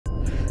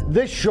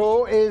This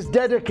show is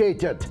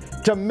dedicated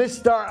to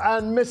Mr.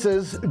 and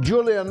Mrs.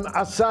 Julian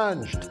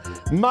Assange,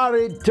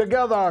 married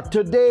together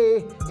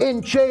today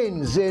in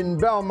chains in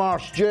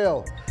Belmarsh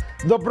Jail.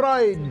 The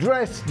bride,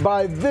 dressed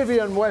by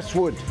Vivienne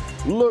Westwood,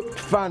 looked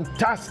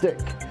fantastic.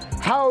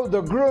 How the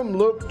groom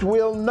looked,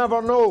 we'll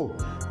never know,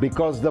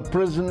 because the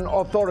prison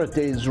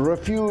authorities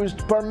refused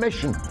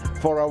permission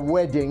for a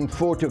wedding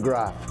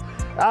photograph.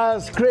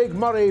 As Craig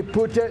Murray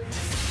put it,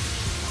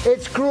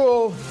 it's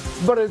cruel,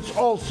 but it's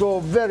also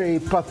very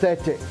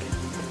pathetic.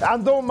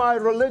 And though my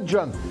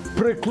religion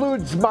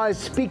precludes my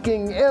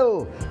speaking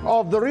ill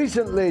of the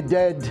recently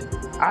dead,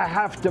 I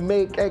have to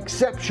make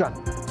exception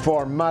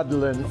for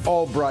Madeleine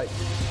Albright,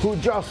 who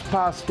just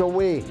passed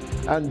away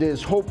and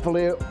is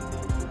hopefully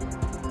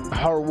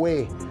her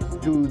way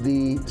to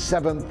the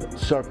seventh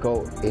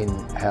circle in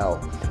hell.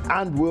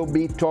 And we'll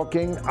be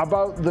talking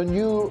about the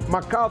new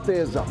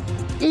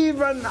McCarthyism.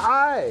 Even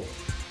I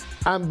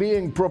am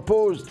being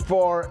proposed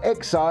for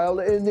exile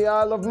in the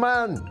Isle of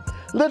Man.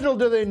 Little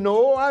do they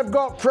know, I've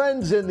got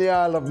friends in the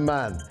Isle of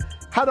Man.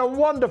 Had a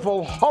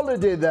wonderful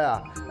holiday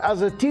there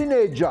as a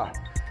teenager.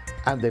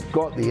 And they've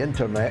got the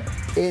internet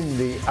in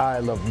the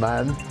Isle of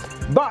Man.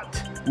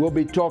 But we'll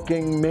be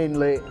talking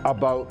mainly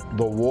about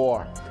the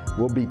war.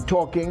 We'll be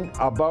talking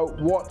about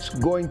what's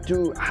going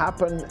to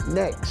happen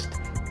next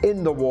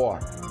in the war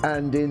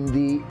and in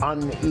the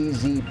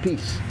uneasy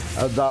peace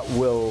that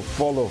will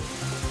follow.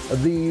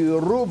 The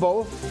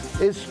ruble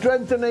is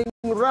strengthening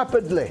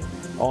rapidly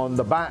on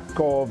the back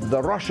of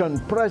the Russian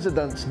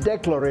president's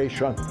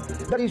declaration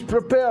that he's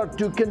prepared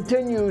to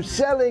continue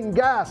selling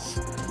gas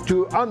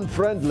to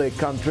unfriendly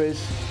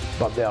countries,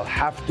 but they'll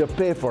have to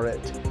pay for it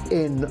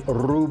in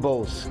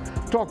rubles.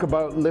 Talk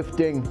about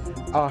lifting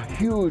a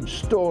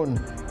huge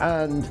stone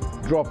and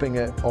dropping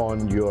it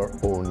on your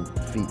own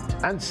feet.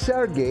 And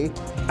Sergei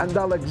and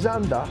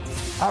Alexander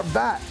are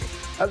back,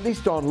 at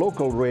least on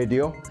local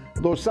radio,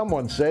 though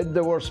someone said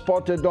they were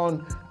spotted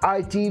on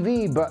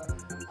ITV, but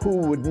who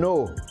would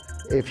know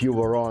if you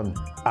were on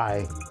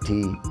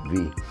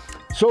ITV?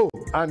 So,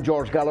 I'm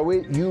George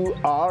Galloway. You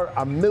are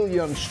a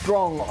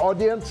million-strong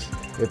audience.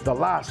 If the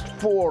last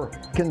 4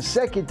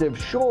 consecutive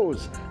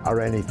shows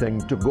are anything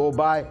to go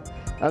by,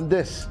 and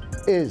this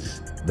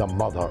is the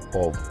mother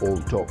of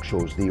old talk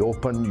shows, the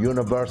Open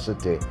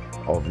University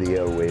of the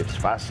airwaves.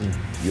 Fasten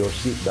your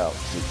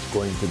seatbelts. It's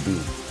going to be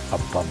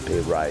a bumpy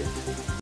ride.